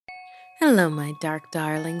Hello, my dark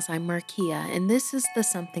darlings. I'm Markeia, and this is the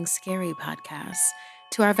Something Scary podcast.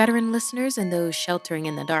 To our veteran listeners and those sheltering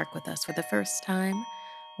in the dark with us for the first time,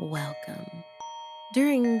 welcome.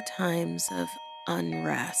 During times of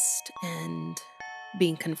unrest and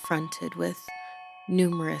being confronted with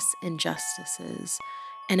numerous injustices,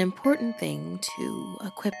 an important thing to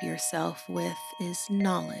equip yourself with is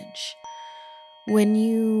knowledge. When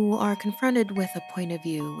you are confronted with a point of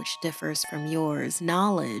view which differs from yours,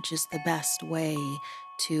 knowledge is the best way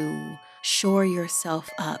to shore yourself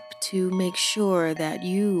up, to make sure that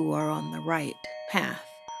you are on the right path.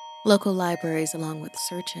 Local libraries, along with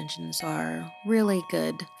search engines, are really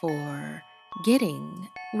good for getting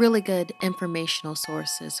really good informational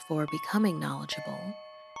sources for becoming knowledgeable.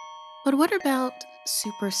 But what about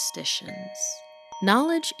superstitions?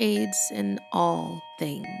 Knowledge aids in all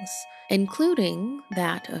things, including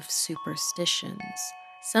that of superstitions.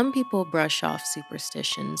 Some people brush off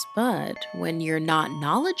superstitions, but when you're not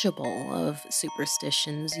knowledgeable of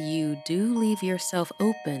superstitions, you do leave yourself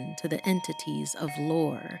open to the entities of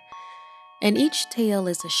lore. And each tale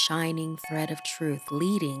is a shining thread of truth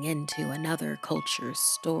leading into another culture's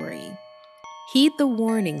story. Heed the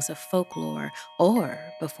warnings of folklore, or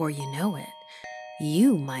before you know it,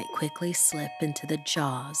 you might quickly slip into the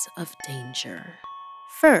jaws of danger.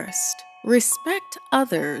 First, respect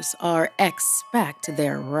others or expect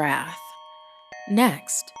their wrath.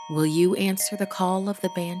 Next, will you answer the call of the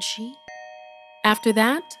banshee? After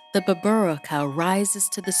that, the Berberoka rises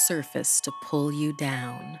to the surface to pull you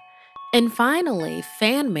down. And finally,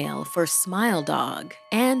 fan mail for Smile.Dog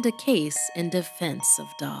and a case in defense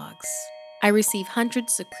of dogs. I receive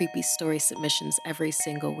hundreds of creepy story submissions every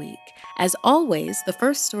single week. As always, the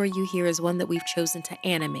first story you hear is one that we've chosen to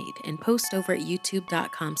animate and post over at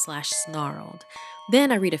youtube.com/snarled.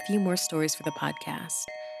 Then I read a few more stories for the podcast.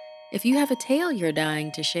 If you have a tale you're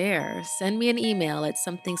dying to share, send me an email at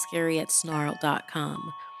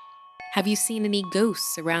SomethingScary@snarled.com. Have you seen any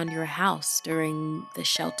ghosts around your house during the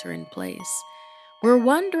shelter in place? We're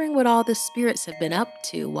wondering what all the spirits have been up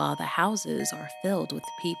to while the houses are filled with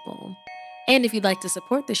people. And if you'd like to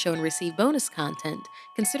support the show and receive bonus content,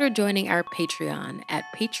 consider joining our Patreon at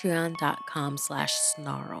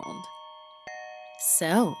patreon.com/snarled.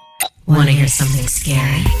 So, want to hear something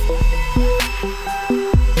scary?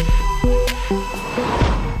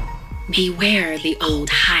 Beware the old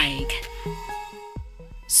Higue.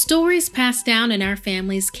 Stories passed down in our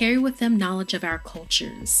families carry with them knowledge of our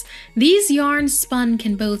cultures. These yarns spun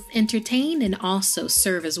can both entertain and also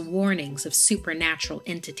serve as warnings of supernatural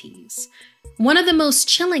entities. One of the most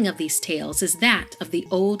chilling of these tales is that of the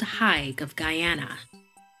old Higue of Guyana.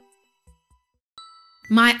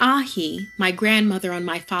 My ahi, my grandmother on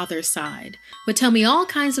my father's side, would tell me all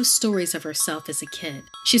kinds of stories of herself as a kid.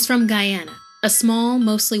 She's from Guyana, a small,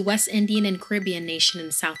 mostly West Indian and Caribbean nation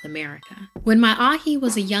in South America. When my ahi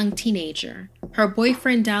was a young teenager, her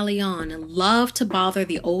boyfriend Dalian loved to bother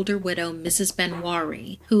the older widow Mrs.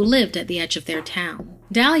 Benwari, who lived at the edge of their town.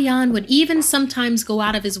 Dalian would even sometimes go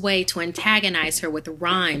out of his way to antagonize her with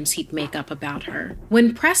rhymes he'd make up about her.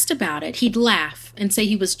 When pressed about it, he'd laugh and say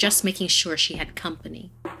he was just making sure she had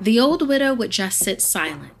company. The old widow would just sit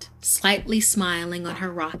silent, slightly smiling on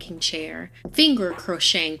her rocking chair, finger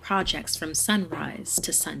crocheting projects from sunrise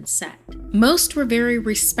to sunset. Most were very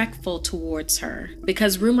respectful towards her,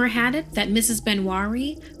 because rumor had it that Mrs.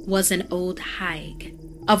 Benwari was an old Higue,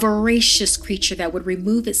 a voracious creature that would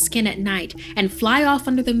remove its skin at night and fly off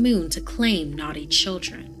under the moon to claim naughty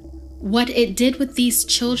children. What it did with these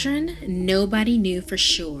children, nobody knew for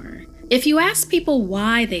sure. If you asked people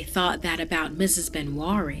why they thought that about Mrs.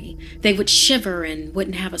 Benwari, they would shiver and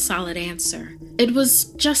wouldn't have a solid answer. It was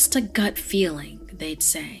just a gut feeling, they'd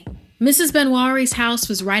say. Mrs. Benwari's house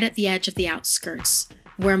was right at the edge of the outskirts,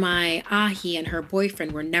 where my ahi and her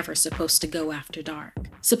boyfriend were never supposed to go after dark.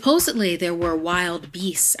 Supposedly, there were wild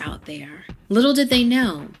beasts out there. Little did they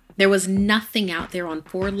know, there was nothing out there on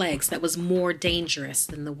four legs that was more dangerous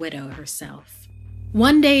than the widow herself.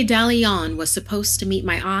 One day, Dalian was supposed to meet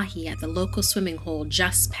my ahi at the local swimming hole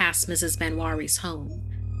just past Mrs. Benwari's home,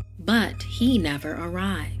 but he never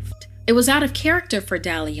arrived. It was out of character for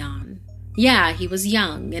Dalian. Yeah, he was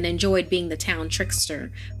young and enjoyed being the town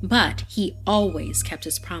trickster, but he always kept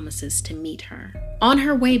his promises to meet her. On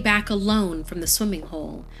her way back alone from the swimming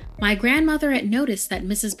hole, my grandmother had noticed that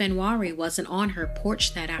Mrs. Benwari wasn't on her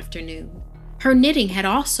porch that afternoon. Her knitting had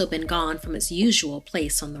also been gone from its usual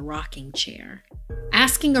place on the rocking chair.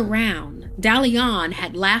 Asking around, Dalian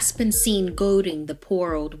had last been seen goading the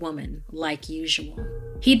poor old woman, like usual.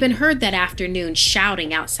 He'd been heard that afternoon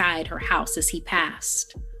shouting outside her house as he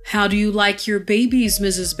passed. "How do you like your babies,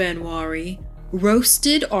 Mrs. Benwari?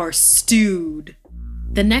 roasted or stewed.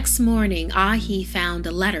 The next morning, Ahi found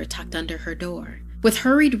a letter tucked under her door. With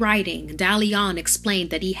hurried writing, Dalian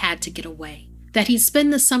explained that he had to get away, that he'd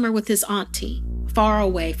spend the summer with his auntie, far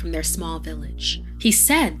away from their small village. He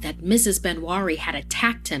said that Mrs. Benwari had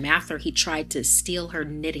attacked him after he tried to steal her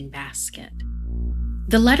knitting basket.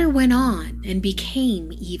 The letter went on and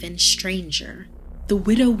became even stranger. The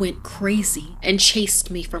widow went crazy and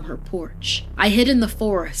chased me from her porch. I hid in the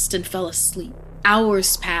forest and fell asleep.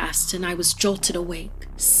 Hours passed and I was jolted awake.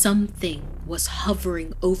 Something was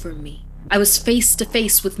hovering over me. I was face to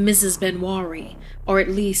face with Mrs. Benwari, or at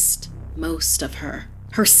least most of her.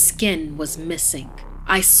 Her skin was missing.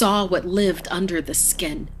 I saw what lived under the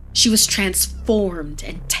skin. She was transformed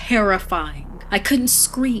and terrifying. I couldn't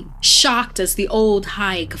scream, shocked as the old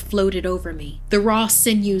Higue floated over me. The raw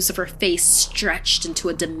sinews of her face stretched into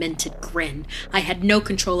a demented grin. I had no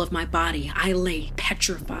control of my body. I lay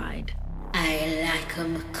petrified. "I like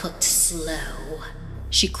 'em cooked slow,"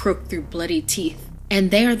 she croaked through bloody teeth.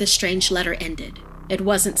 And there the strange letter ended. It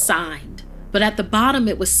wasn't signed, but at the bottom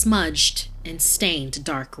it was smudged and stained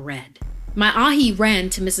dark red. My Ahi ran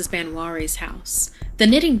to Mrs. Benwari's house. The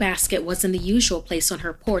knitting basket was in the usual place on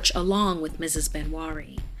her porch along with Mrs.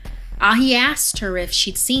 Benwari. Ahi asked her if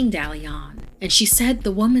she'd seen Dalian, and she said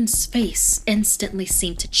the woman's face instantly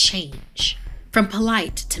seemed to change, from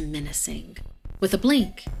polite to menacing. With a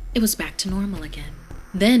blink, it was back to normal again.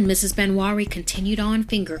 Then Mrs. Benwari continued on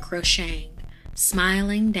finger crocheting,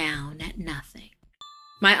 smiling down at nothing.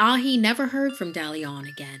 My Ahi never heard from Dalian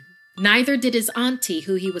again. Neither did his auntie,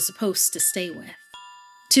 who he was supposed to stay with.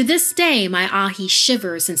 To this day, my Ahi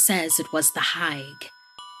shivers and says it was the Higue.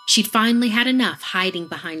 She'd finally had enough hiding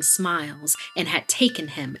behind smiles and had taken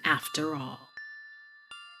him after all.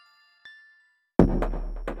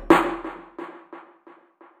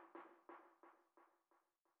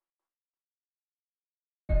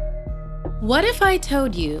 What if I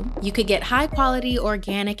told you you could get high-quality,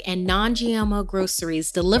 organic, and non-GMO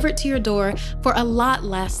groceries delivered to your door for a lot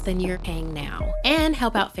less than you're paying now, and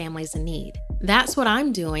help out families in need? That's what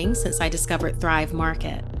I'm doing since I discovered Thrive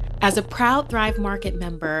Market. As a proud Thrive Market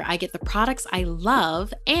member, I get the products I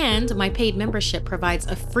love, and my paid membership provides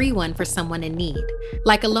a free one for someone in need,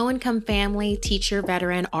 like a low-income family, teacher,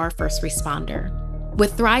 veteran, or first responder.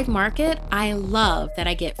 With Thrive Market, I love that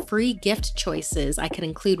I get free gift choices I can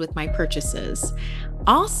include with my purchases.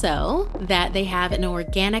 Also, that they have an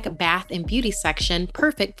organic bath and beauty section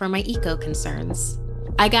perfect for my eco concerns.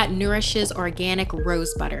 I got Nourish's organic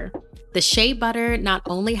rose butter. The shea butter not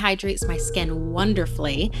only hydrates my skin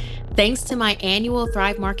wonderfully, thanks to my annual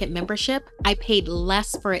Thrive Market membership, I paid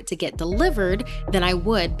less for it to get delivered than I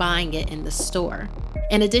would buying it in the store.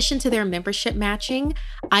 In addition to their membership matching,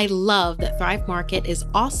 I love that Thrive Market is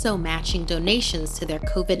also matching donations to their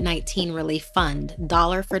COVID-19 relief fund,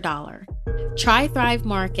 dollar for dollar. Try Thrive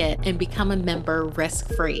Market and become a member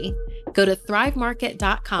risk-free. Go to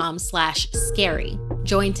thrivemarket.com/scary.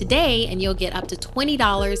 Join today and you'll get up to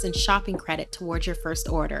 $20 in shopping credit towards your first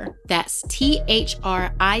order. That's THRIVE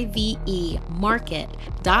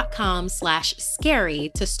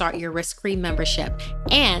market.com/scary to start your risk-free membership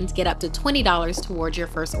and get up to $20 towards your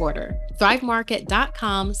first order.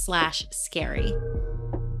 thrivemarket.com/scary.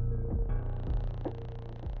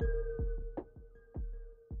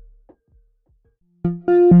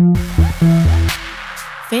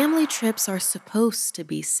 Family trips are supposed to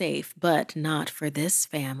be safe, but not for this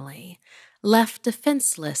family. Left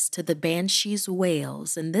defenseless to the banshees'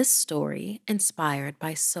 wails in this story inspired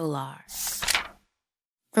by Solar.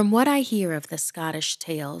 From what I hear of the Scottish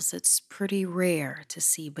tales, it's pretty rare to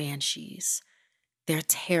see banshees. They're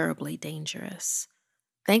terribly dangerous.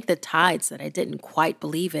 Thank the tides that I didn't quite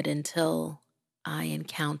believe it until I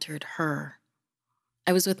encountered her.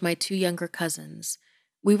 I was with my two younger cousins.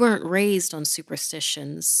 We weren't raised on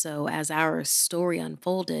superstitions, so as our story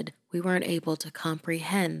unfolded, we weren't able to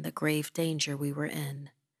comprehend the grave danger we were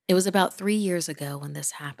in. It was about 3 years ago when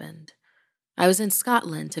this happened. I was in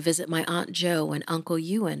Scotland to visit my Aunt Jo and Uncle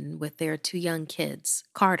Ewan with their 2 young kids,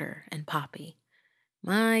 Carter and Poppy.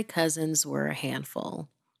 My cousins were a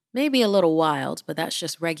handful. Maybe a little wild, but that's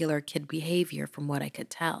just regular kid behavior from what I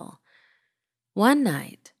could tell. One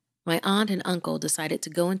night, my aunt and uncle decided to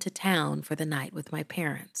go into town for the night with my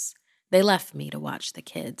parents. They left me to watch the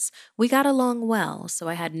kids. We got along well, so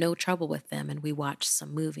I had no trouble with them and we watched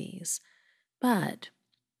some movies. But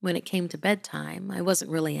when it came to bedtime, I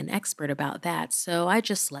wasn't really an expert about that, so I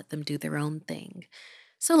just let them do their own thing,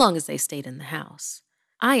 so long as they stayed in the house.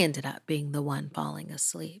 I ended up being the one falling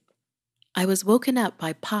asleep. I was woken up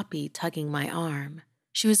by Poppy tugging my arm.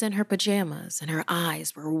 She was in her pajamas and her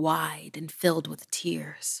eyes were wide and filled with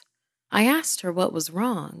tears. I asked her what was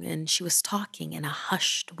wrong, and she was talking in a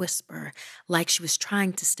hushed whisper, like she was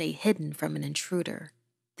trying to stay hidden from an intruder.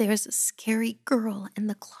 "There's a scary girl in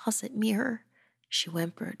the closet mirror," she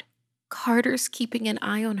whimpered. "Carter's keeping an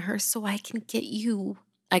eye on her so I can get you."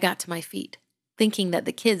 I got to my feet, thinking that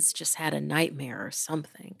the kids just had a nightmare or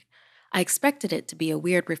something. I expected it to be a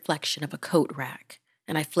weird reflection of a coat rack,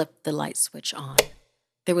 and I flipped the light switch on.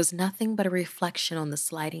 There was nothing but a reflection on the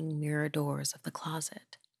sliding mirror doors of the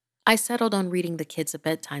closet. I settled on reading the kids a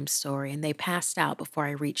bedtime story, and they passed out before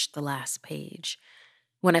I reached the last page.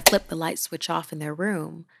 When I flipped the light switch off in their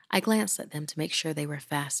room, I glanced at them to make sure they were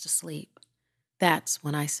fast asleep. That's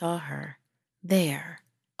when I saw her. There,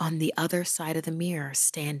 on the other side of the mirror,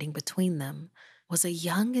 standing between them, was a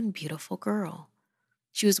young and beautiful girl.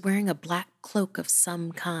 She was wearing a black cloak of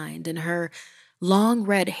some kind, and her long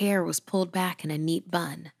red hair was pulled back in a neat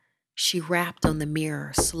bun. She rapped on the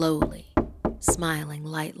mirror slowly, smiling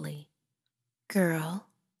lightly. "Girl,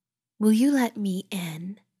 will you let me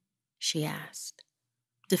in?" she asked.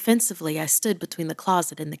 Defensively, I stood between the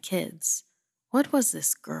closet and the kids. What was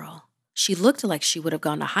this girl? She looked like she would have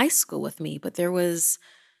gone to high school with me, but there was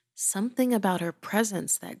something about her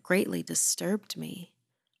presence that greatly disturbed me.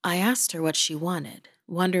 I asked her what she wanted,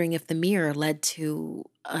 wondering if the mirror led to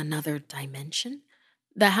another dimension.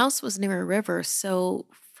 The house was near a river, so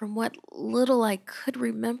from what little I could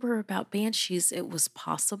remember about banshees, it was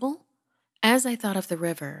possible. As I thought of the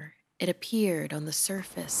river, it appeared on the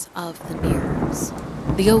surface of the mirrors.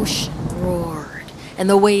 The ocean roared, and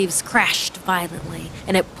the waves crashed violently,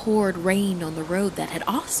 and it poured rain on the road that had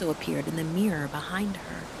also appeared in the mirror behind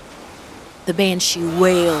her. The banshee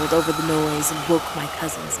wailed over the noise and woke my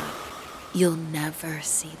cousins up. "You'll never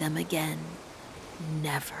see them again.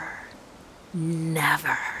 Never.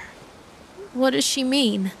 Never." "What does she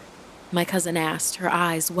mean?" my cousin asked, her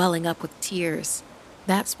eyes welling up with tears.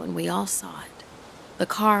 That's when we all saw it. The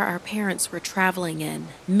car our parents were traveling in,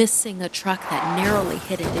 missing a truck that narrowly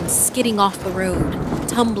hit it and skidding off the road,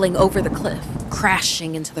 tumbling over the cliff,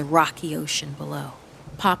 crashing into the rocky ocean below.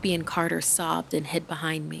 Poppy and Carter sobbed and hid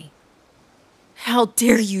behind me. "How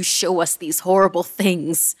dare you show us these horrible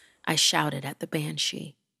things?" I shouted at the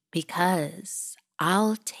banshee. "Because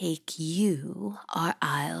I'll take you or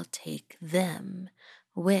I'll take them.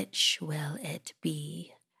 Which will it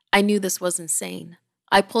be?" I knew this was insane.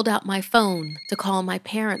 I pulled out my phone to call my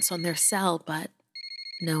parents on their cell, but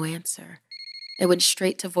no answer. It went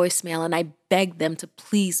straight to voicemail, and I begged them to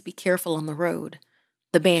please be careful on the road.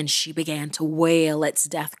 The banshee began to wail its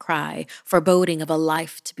death cry, foreboding of a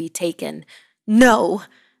life to be taken. "No,"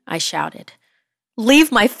 I shouted.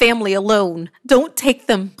 "Leave my family alone. Don't take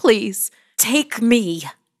them, please. Take me."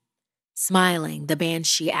 Smiling, the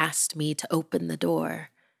banshee asked me to open the door.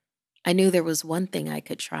 I knew there was one thing I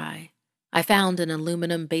could try. I found an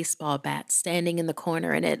aluminum baseball bat standing in the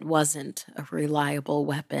corner, and it wasn't a reliable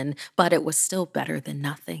weapon, but it was still better than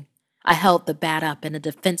nothing. I held the bat up in a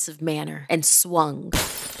defensive manner and swung.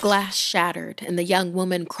 Glass shattered, and the young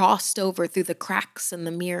woman crossed over through the cracks in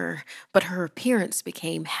the mirror, but her appearance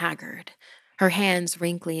became haggard. Her hands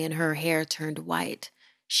wrinkly and her hair turned white.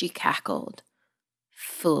 She cackled.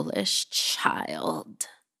 "Foolish child."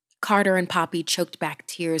 Carter and Poppy choked back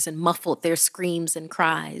tears and muffled their screams and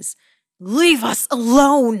cries. "Leave us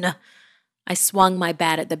alone!" I swung my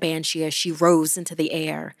bat at the banshee as she rose into the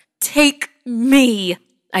air. "Take me!"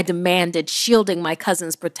 I demanded, shielding my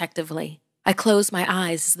cousins protectively. I closed my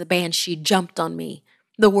eyes as the banshee jumped on me.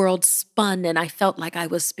 The world spun and I felt like I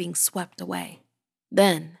was being swept away.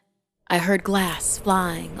 Then I heard glass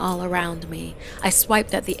flying all around me. I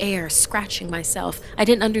swiped at the air, scratching myself. I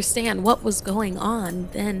didn't understand what was going on.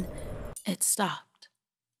 Then it stopped.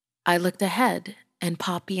 I looked ahead, and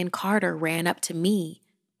Poppy and Carter ran up to me,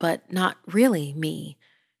 but not really me,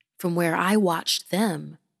 from where I watched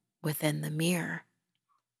them within the mirror.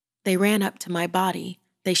 They ran up to my body.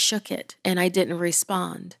 They shook it, and I didn't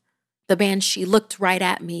respond. The banshee looked right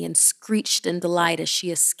at me and screeched in delight as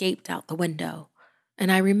she escaped out the window.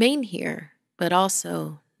 And I remained here, but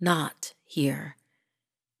also not here.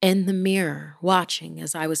 In the mirror, watching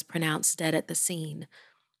as I was pronounced dead at the scene,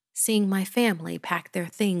 seeing my family pack their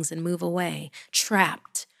things and move away,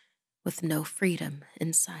 trapped with no freedom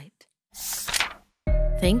in sight.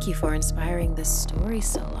 Thank you for inspiring this story,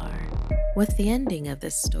 Solar. With the ending of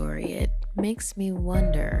this story, it makes me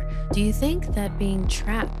wonder, do you think that being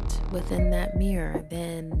trapped within that mirror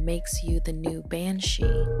then makes you the new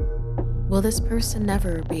banshee? Will this person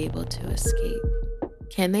never be able to escape?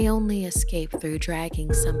 Can they only escape through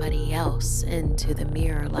dragging somebody else into the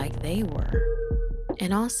mirror like they were?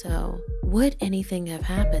 And also, would anything have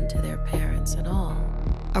happened to their parents at all?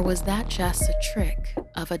 Or was that just a trick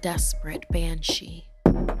of a desperate banshee.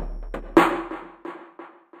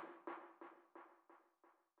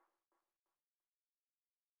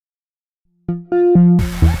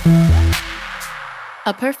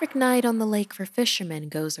 A perfect night on the lake for fishermen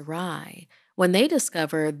goes awry when they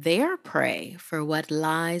discover their prey for what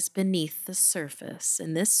lies beneath the surface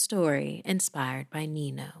in this story inspired by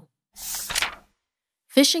Nino.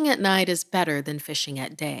 Fishing at night is better than fishing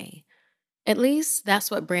at day. At least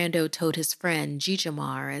that's what Brando told his friend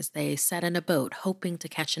Jijamar as they sat in a boat hoping to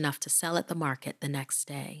catch enough to sell at the market the next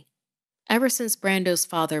day. Ever since Brando's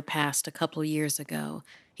father passed a couple years ago,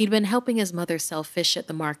 he'd been helping his mother sell fish at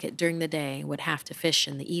the market during the day and would have to fish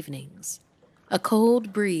in the evenings. A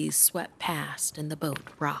cold breeze swept past and the boat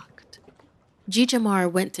rocked. Jijamar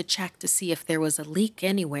went to check to see if there was a leak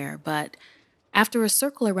anywhere, but after a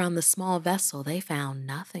circle around the small vessel, they found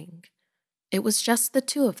nothing. It was just the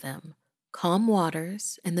two of them, calm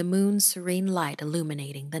waters and the moon's serene light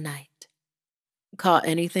illuminating the night. "Caught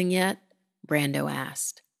anything yet?" Brando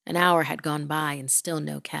asked. An hour had gone by and still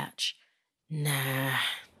no catch. "Nah,"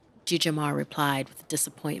 Jijamar replied with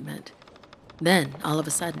disappointment. Then, all of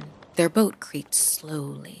a sudden, their boat creaked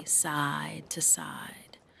slowly, side to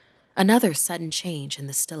side. Another sudden change in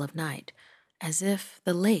the still of night, as if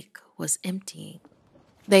the lake was emptying.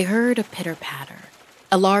 They heard a pitter-patter.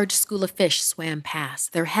 A large school of fish swam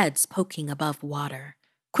past, their heads poking above water.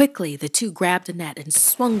 Quickly, the two grabbed a net and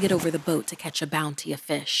swung it over the boat to catch a bounty of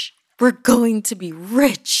fish. "We're going to be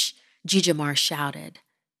rich," Jijamar shouted.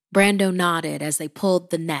 Brando nodded as they pulled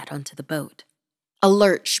the net onto the boat. A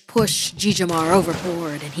lurch pushed Jijamar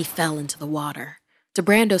overboard and he fell into the water. To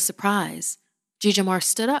Brando's surprise, Jijamar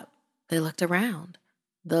stood up. They looked around.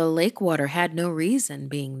 The lake water had no reason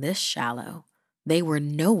being this shallow. They were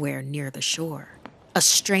nowhere near the shore. A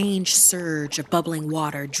strange surge of bubbling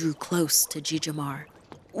water drew close to Jijamar.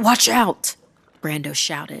 "Watch out!" Brando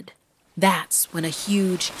shouted. That's when a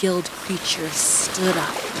huge gilled creature stood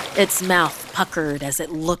up, its mouth puckered as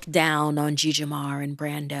it looked down on Jijamar and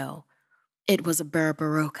Brando. It was a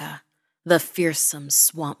Berberoka, the fearsome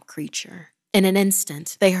swamp creature. In an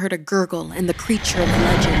instant, they heard a gurgle and the creature of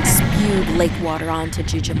legend spewed lake water onto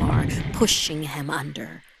Jijamar, pushing him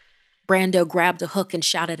under. Brando grabbed a hook and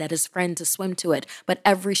shouted at his friend to swim to it, but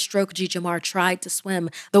every stroke Jijamar tried to swim,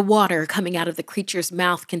 the water coming out of the creature's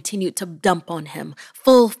mouth continued to dump on him,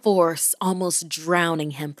 full force, almost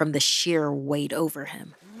drowning him from the sheer weight over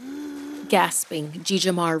him. Gasping,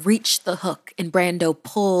 Jijamar reached the hook and Brando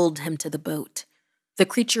pulled him to the boat. The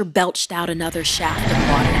creature belched out another shaft of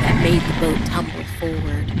water that made the boat tumble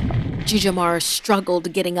forward. Jijamar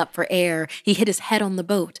struggled getting up for air. He hit his head on the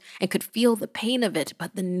boat and could feel the pain of it,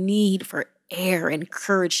 but the need for air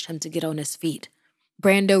encouraged him to get on his feet.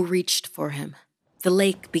 Brando reached for him. The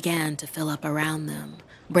lake began to fill up around them.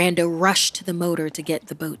 Brando rushed to the motor to get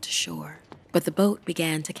the boat to shore, but the boat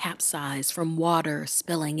began to capsize from water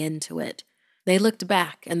spilling into it. They looked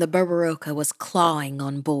back, and the Berberoka was clawing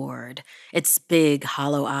on board, its big,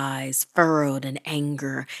 hollow eyes furrowed in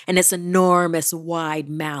anger, and its enormous, wide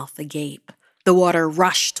mouth agape. The water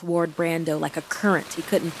rushed toward Brando like a current he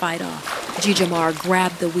couldn't fight off. Jijamar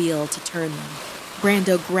grabbed the wheel to turn them.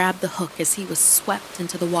 Brando grabbed the hook as he was swept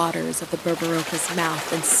into the waters of the Berberoka's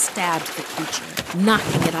mouth and stabbed the creature,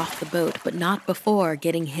 knocking it off the boat, but not before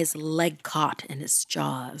getting his leg caught in its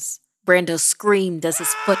jaws. Brando screamed as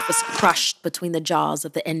his foot was crushed between the jaws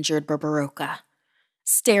of the injured Berberoka.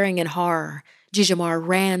 Staring in horror, Jijamar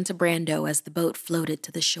ran to Brando as the boat floated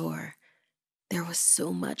to the shore. There was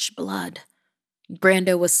so much blood.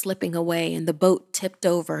 Brando was slipping away and the boat tipped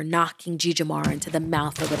over, knocking Jijamar into the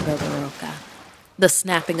mouth of the Berberoka. The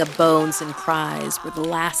snapping of bones and cries were the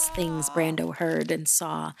last things Brando heard and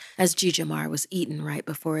saw as Jijamar was eaten right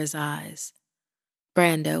before his eyes.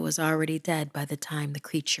 Brando was already dead by the time the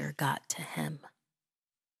creature got to him.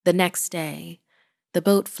 The next day, the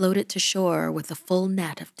boat floated to shore with a full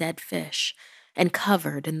net of dead fish and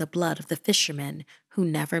covered in the blood of the fishermen who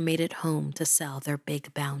never made it home to sell their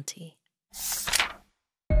big bounty.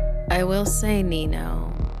 I will say,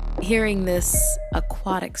 Nino, hearing this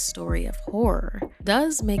aquatic story of horror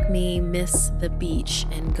does make me miss the beach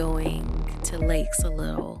and going to lakes a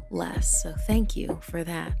little less, so thank you for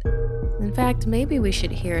that. In fact, maybe we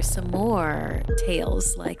should hear some more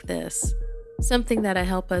tales like this. Something that'll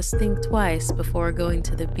help us think twice before going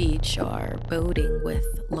to the beach or boating with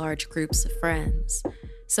large groups of friends.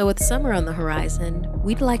 So with summer on the horizon,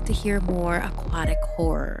 we'd like to hear more aquatic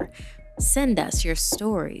horror. Send us your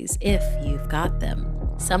stories if you've got them.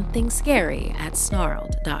 SomethingScary at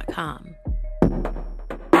Snarled.com.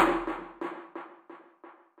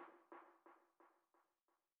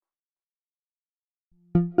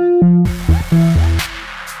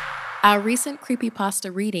 Our recent creepypasta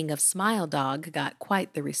reading of Smile.Dog got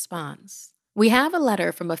quite the response. We have a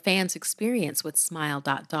letter from a fan's experience with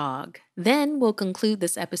Smile.Dog. Then we'll conclude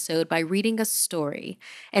this episode by reading a story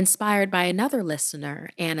inspired by another listener,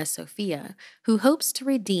 Sophia, who hopes to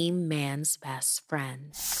redeem man's best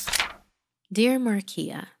friend. Dear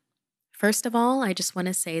Markeia, first of all, I just want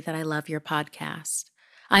to say that I love your podcast.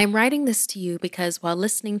 I am writing this to you because while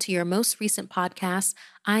listening to your most recent podcast,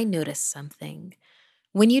 I noticed something.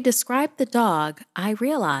 When you described the dog, I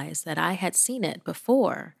realized that I had seen it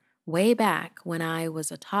before, way back when I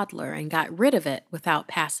was a toddler and got rid of it without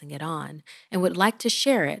passing it on, and would like to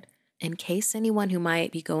share it in case anyone who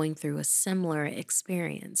might be going through a similar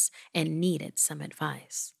experience and needed some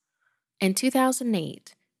advice. In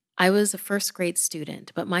 2008, I was a first grade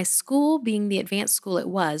student, but my school, being the advanced school it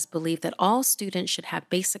was, believed that all students should have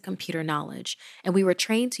basic computer knowledge, and we were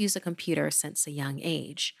trained to use a computer since a young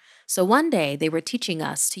age. So one day, they were teaching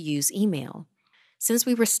us to use email. Since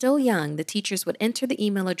we were still young, the teachers would enter the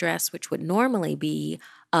email address, which would normally be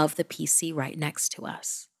of the PC right next to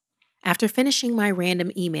us. After finishing my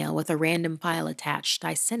random email with a random file attached,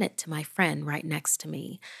 I sent it to my friend right next to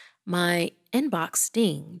me. My inbox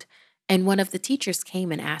dinged, and one of the teachers came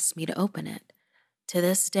and asked me to open it. To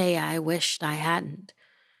this day, I wished I hadn't.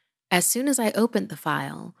 As soon as I opened the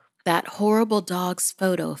file, that horrible dog's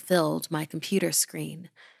photo filled my computer screen.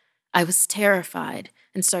 I was terrified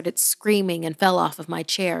and started screaming and fell off of my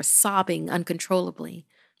chair, sobbing uncontrollably.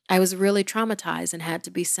 I was really traumatized and had to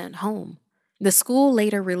be sent home. The school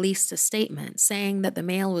later released a statement saying that the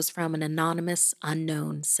mail was from an anonymous,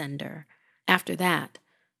 unknown sender. After that,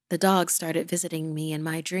 the dog started visiting me in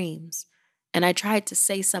my dreams, and I tried to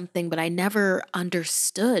say something, but I never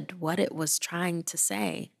understood what it was trying to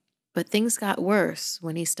say. But things got worse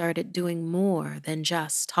when he started doing more than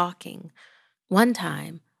just talking. One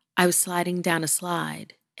time, I was sliding down a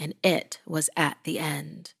slide, and it was at the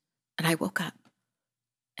end, and I woke up.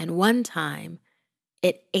 And one time,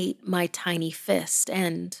 it ate my tiny fist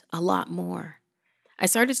and a lot more. I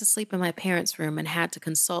started to sleep in my parents' room and had to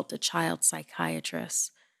consult a child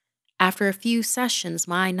psychiatrist. After a few sessions,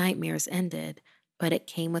 my nightmares ended, but it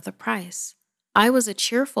came with a price. I was a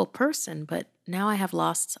cheerful person, but now I have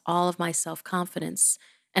lost all of my self-confidence,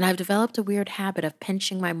 and I've developed a weird habit of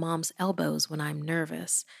pinching my mom's elbows when I'm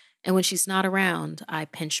nervous. And when she's not around, I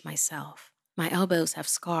pinch myself. My elbows have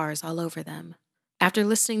scars all over them. After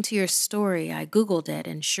listening to your story, I Googled it,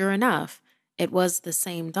 and sure enough, it was the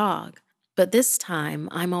same dog. But this time,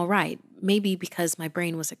 I'm all right, maybe because my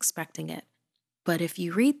brain was expecting it. But if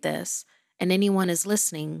you read this, and anyone is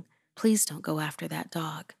listening, please don't go after that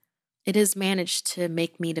dog. It has managed to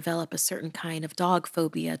make me develop a certain kind of dog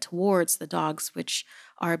phobia towards the dogs which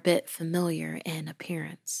are a bit familiar in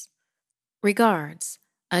appearance. Regards,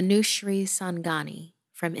 Anushree Sangani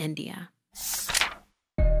from India.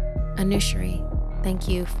 Anushree, thank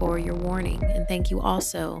you for your warning, and thank you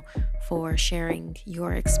also for sharing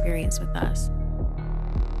your experience with us.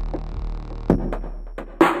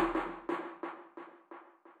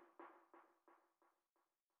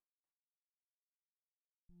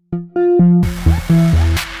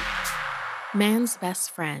 Man's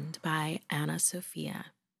Best Friend by Sophia.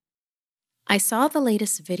 I saw the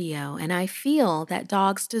latest video and I feel that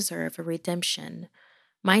dogs deserve a redemption.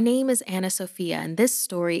 My name is Sophia, and this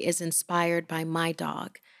story is inspired by my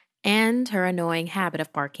dog and her annoying habit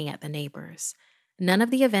of barking at the neighbors. None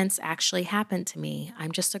of the events actually happened to me.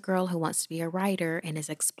 I'm just a girl who wants to be a writer and is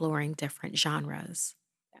exploring different genres.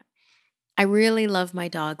 I really love my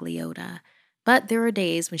dog, Leota, but there are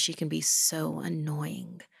days when she can be so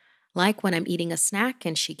annoying. Like when I'm eating a snack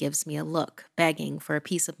and she gives me a look, begging for a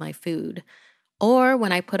piece of my food. Or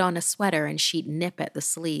when I put on a sweater and she'd nip at the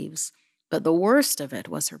sleeves. But the worst of it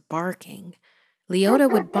was her barking. Leota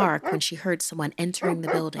would bark when she heard someone entering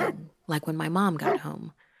the building, like when my mom got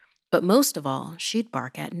home. But most of all, she'd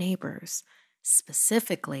bark at neighbors,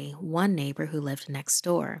 specifically one neighbor who lived next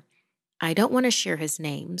door. I don't want to share his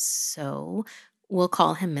name, so we'll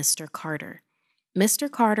call him Mr. Carter.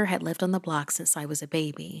 Mr. Carter had lived on the block since I was a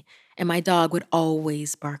baby, and my dog would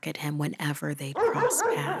always bark at him whenever they'd cross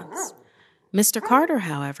paths. Mr. Carter,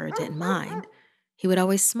 however, didn't mind. He would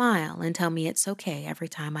always smile and tell me it's okay every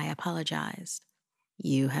time I apologized.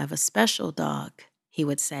 "You have a special dog," he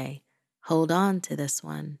would say. "Hold on to this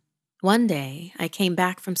one." One day, I came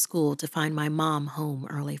back from school to find my mom home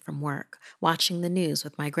early from work, watching the news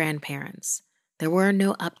with my grandparents. There were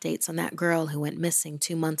no updates on that girl who went missing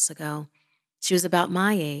 2 months ago. She was about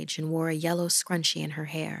my age and wore a yellow scrunchie in her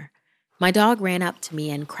hair. My dog ran up to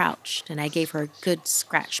me and crouched, and I gave her a good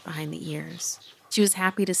scratch behind the ears. She was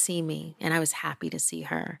happy to see me, and I was happy to see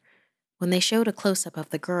her. When they showed a close-up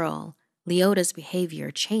of the girl, Leota's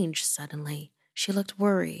behavior changed suddenly. She looked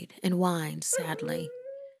worried and whined sadly.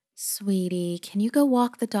 "Sweetie, can you go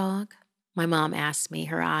walk the dog?" my mom asked me,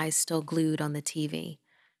 her eyes still glued on the TV.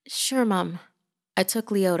 "Sure, Mom." I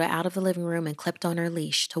took Leota out of the living room and clipped on her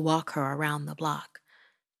leash to walk her around the block.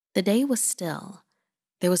 The day was still.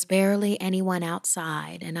 There was barely anyone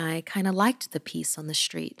outside, and I kind of liked the peace on the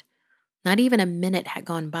street. Not even a minute had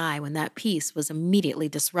gone by when that peace was immediately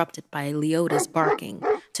disrupted by Leota's barking.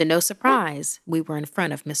 To no surprise, we were in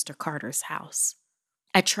front of Mr. Carter's house.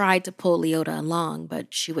 I tried to pull Leota along,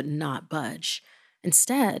 but she would not budge.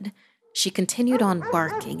 Instead, she continued on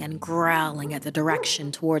barking and growling at the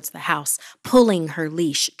direction towards the house, pulling her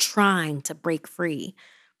leash, trying to break free.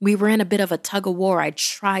 We were in a bit of a tug-of-war. I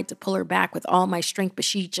tried to pull her back with all my strength, but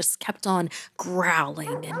she just kept on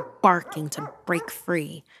growling and barking to break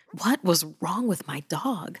free. What was wrong with my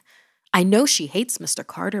dog? I know she hates Mr.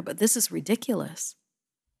 Carter, but this is ridiculous.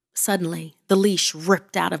 Suddenly, the leash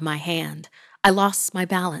ripped out of my hand. I lost my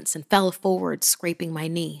balance and fell forward, scraping my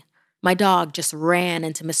knee. My dog just ran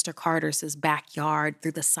into Mr. Carter's backyard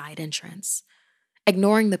through the side entrance.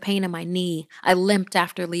 Ignoring the pain in my knee, I limped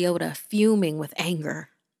after Leota, fuming with anger.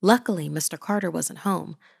 Luckily, Mr. Carter wasn't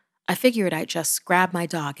home. I figured I'd just grab my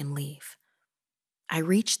dog and leave. I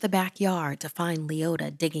reached the backyard to find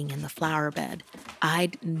Leota digging in the flower bed.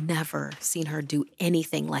 I'd never seen her do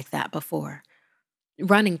anything like that before.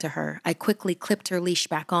 Running to her, I quickly clipped her leash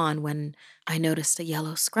back on when I noticed a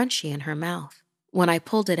yellow scrunchie in her mouth. When I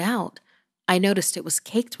pulled it out, I noticed it was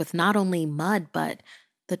caked with not only mud, but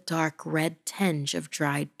the dark red tinge of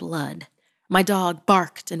dried blood. My dog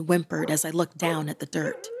barked and whimpered as I looked down at the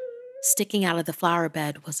dirt. Sticking out of the flower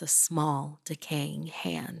bed was a small, decaying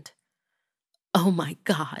hand. Oh my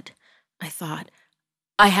God, I thought.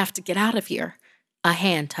 I have to get out of here. A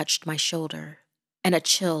hand touched my shoulder, and a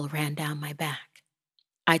chill ran down my back.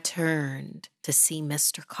 I turned to see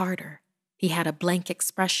Mr. Carter. He had a blank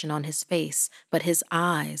expression on his face, but his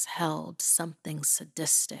eyes held something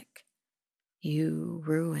sadistic. "You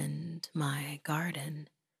ruined my garden,"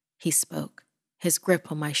 he spoke. His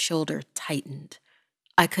grip on my shoulder tightened.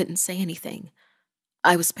 I couldn't say anything.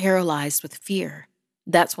 I was paralyzed with fear.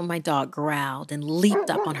 That's when my dog growled and leaped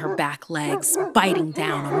up on her back legs, biting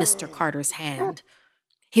down on Mr. Carter's hand.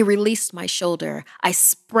 He released my shoulder. I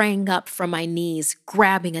sprang up from my knees,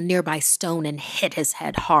 grabbing a nearby stone and hit his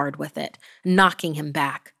head hard with it, knocking him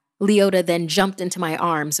back. Leota then jumped into my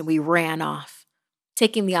arms and we ran off.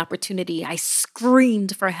 Taking the opportunity, I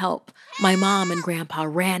screamed for help. My mom and Grandpa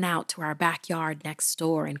ran out to our backyard next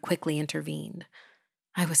door and quickly intervened.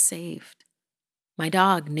 I was saved. My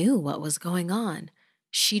dog knew what was going on.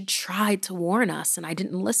 She'd tried to warn us, and I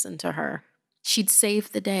didn't listen to her. She'd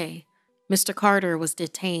saved the day. Mr. Carter was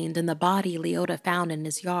detained, and the body Leota found in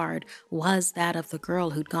his yard was that of the girl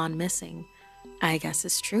who'd gone missing. I guess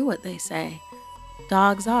it's true what they say.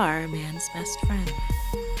 Dogs are a man's best friend.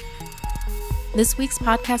 This week's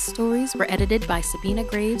podcast stories were edited by Sabina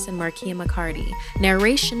Graves and Markeia McCarty.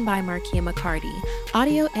 Narration by Markeia McCarty.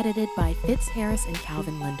 Audio edited by Fitz Harris and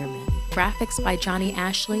Calvin Linderman. Graphics by Jonny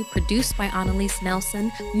Ashley. Produced by Analise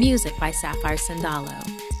Nelson. Music by Sapphire Sandalo.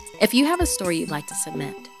 If you have a story you'd like to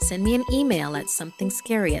submit, send me an email at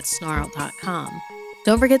SomethingScary@Snarled.com.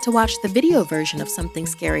 Don't forget to watch the video version of Something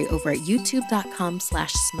Scary over at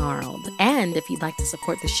youtube.com/Snarled. And if you'd like to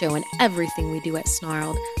support the show and everything we do at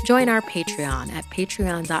Snarled, join our Patreon at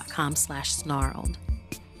patreon.com/Snarled.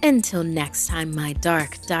 Until next time, my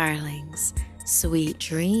dark darlings, sweet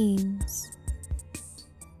dreams.